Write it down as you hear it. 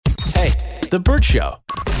Hey, The Burt Show.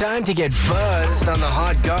 Time to get buzzed on the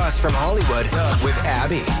hot goss from Hollywood with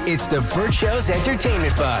Abby. It's The Burt Show's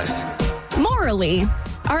entertainment buzz. Morally,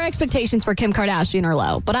 our expectations for Kim Kardashian are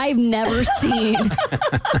low, but I've never seen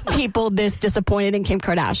people this disappointed in Kim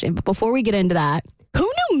Kardashian. But before we get into that, who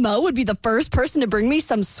knew Mo would be the first person to bring me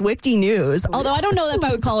some Swiftie news? Although I don't know if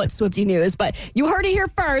I would call it Swiftie news, but you heard it here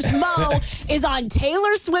first. Mo is on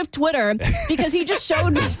Taylor Swift Twitter because he just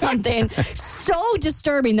showed me something so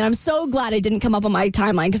disturbing that I'm so glad it didn't come up on my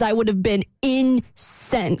timeline because I would have been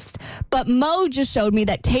incensed. But Mo just showed me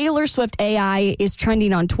that Taylor Swift AI is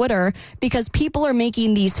trending on Twitter because people are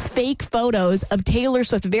making these fake photos of Taylor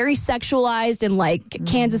Swift, very sexualized in like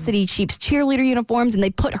Kansas City Chiefs cheerleader uniforms, and they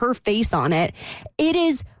put her face on it. It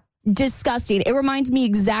is disgusting. It reminds me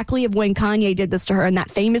exactly of when Kanye did this to her in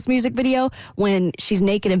that famous music video when she's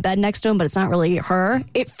naked in bed next to him, but it's not really her.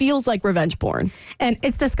 It feels like revenge porn. And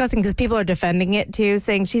it's disgusting because people are defending it too,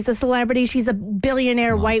 saying she's a celebrity, she's a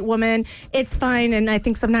billionaire white woman. It's fine. And I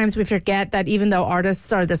think sometimes we forget that even though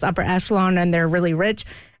artists are this upper echelon and they're really rich,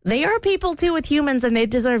 they are people too with humans, and they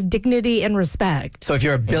deserve dignity and respect. So if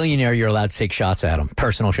you're a billionaire, you're allowed to take shots at them,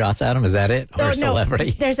 personal shots at them. Is that it? Or a celebrity?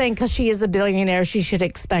 No, they're saying because she is a billionaire, she should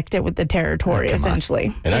expect it with the territory,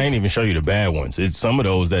 essentially. And I ain't even show you the bad ones. It's some of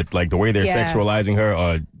those that, like, the way they're sexualizing her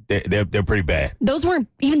are... They're pretty bad. Those weren't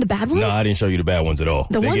even the bad ones? No, I didn't show you the bad ones at all.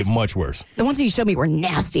 They get much worse. The ones that you showed me were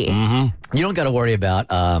nasty. Mm-hmm. You don't got to worry about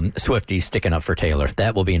Swifties sticking up for Taylor.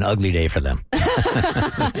 That will be an ugly day for them.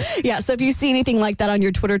 Yeah, so if you see anything like that on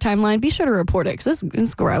your Twitter timeline, be sure to report it because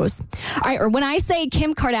it's gross. All right, or when I say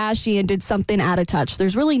Kim Kardashian did something out of touch,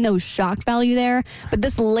 there's really no shock value there, but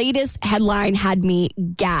this latest headline had me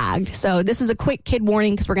gagged. So this is a quick kid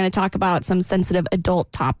warning because we're going to talk about some sensitive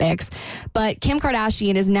adult topics. But Kim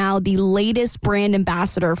Kardashian is now the latest brand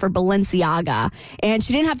ambassador for Balenciaga. And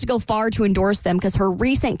she didn't have to go far to endorse them because her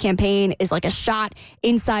recent campaign is like a shot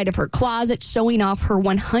inside of her closet showing off her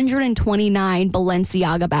 129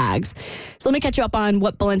 Balenciaga bags. So let me catch you up on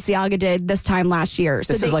what Balenciaga did this time last year.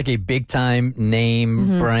 So this is like a big time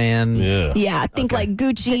name brand. Yeah, think like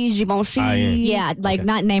Gucci, Givenchy. Yeah, like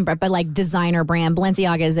not name brand, but like designer brand.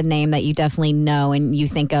 Balenciaga is a name that you definitely know and you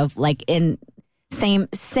think of like in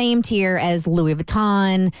same tier as Louis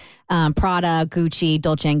Vuitton, Prada, Gucci,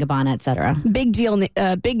 Dolce & Gabbana, etc. Big deal,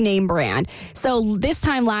 big name brand. So this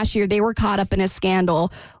time last year, they were caught up in a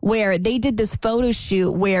scandal where they did this photo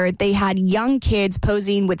shoot where they had young kids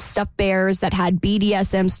posing with stuffed bears that had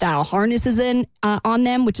BDSM style harnesses on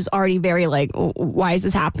them, which is already very like, why is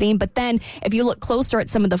this happening? But then if you look closer at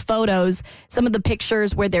some of the photos, some of the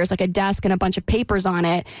pictures where there's like a desk and a bunch of papers on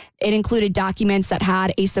it, it included documents that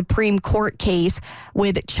had a Supreme Court case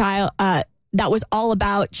with child, that was all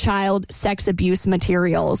about child sex abuse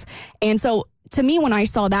materials. And so to me, when I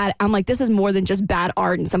saw that, I'm like, this is more than just bad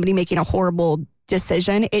art and somebody making a horrible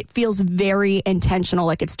decision. It feels very intentional,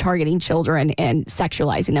 like it's targeting children and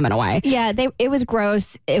sexualizing them in a way. Yeah, it was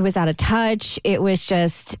gross. It was out of touch. It was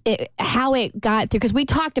just how it got through, because we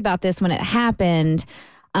talked about this when it happened,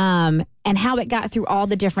 and how it got through all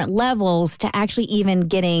the different levels to actually even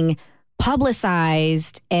getting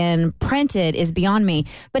publicized and printed is beyond me.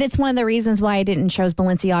 But it's one of the reasons why I didn't choose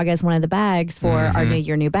Balenciaga as one of the bags for our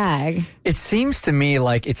your new bag. It seems to me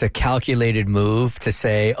like it's a calculated move to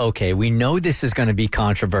say, okay, we know this is going to be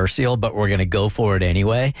controversial, but we're going to go for it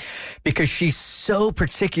anyway, because she's so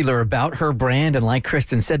particular about her brand. And like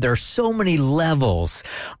Kristen said, there are so many levels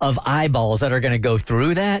of eyeballs that are going to go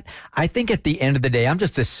through that. I think at the end of the day, I'm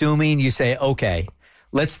just assuming you say, okay,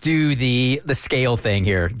 let's do the scale thing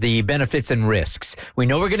here, the benefits and risks. We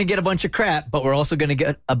know we're going to get a bunch of crap, but we're also going to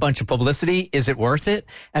get a bunch of publicity. Is it worth it?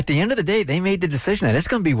 At the end of the day, they made the decision that it's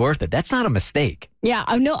going to be worth it. That's not a mistake. Yeah,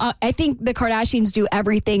 I think the Kardashians do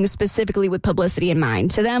everything specifically with publicity in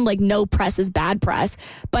mind. To them, like, no press is bad press.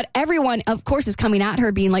 But everyone, of course, is coming at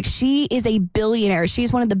her being like, she is a billionaire.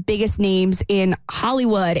 She's one of the biggest names in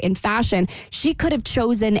Hollywood, in fashion. She could have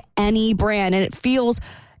chosen any brand, and it feels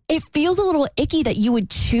a little icky that you would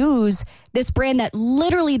choose this brand that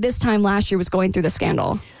literally this time last year was going through the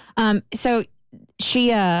scandal. So she,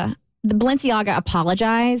 the Balenciaga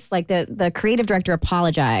apologized, like the creative director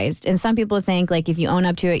apologized. And some people think like if you own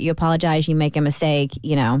up to it, you apologize, you make a mistake,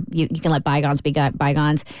 you know, you can let bygones be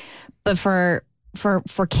bygones. But for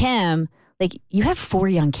Kim, like you have 4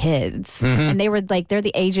 young kids and they were like, they're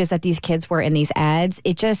the ages that these kids were in these ads.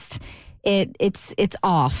 it's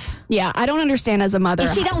off. Yeah, I don't understand as a mother.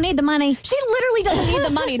 And she don't need the money. She literally doesn't need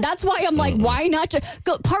the money. That's why I'm like, why not just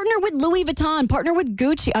go partner with Louis Vuitton, partner with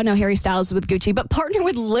Gucci. I know Harry Styles is with Gucci, but partner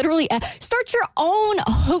with literally start your own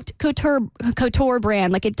haute couture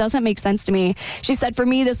brand. Like, it doesn't make sense to me. She said, for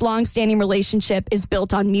me, this long-standing relationship is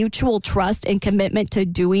built on mutual trust and commitment to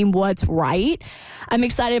doing what's right. I'm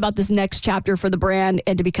excited about this next chapter for the brand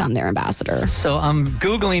and to become their ambassador. So I'm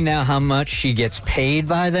Googling now how much she gets paid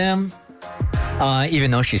by them.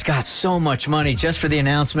 Even though she's got so much money, just for the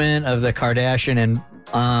announcement of the Kardashian and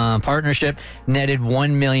partnership, netted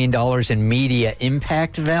 $1 million in media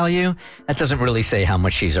impact value. That doesn't really say how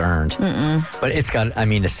much she's earned. But it's got,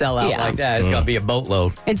 to sell out like that, it's got to be a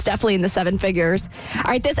boatload. It's definitely in the 7 figures. All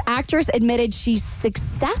right, this actress admitted she's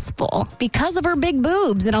successful because of her big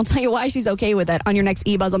boobs, and I'll tell you why she's okay with it on your next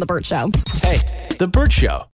E-Buzz on The Burt Show. Hey, The Burt Show.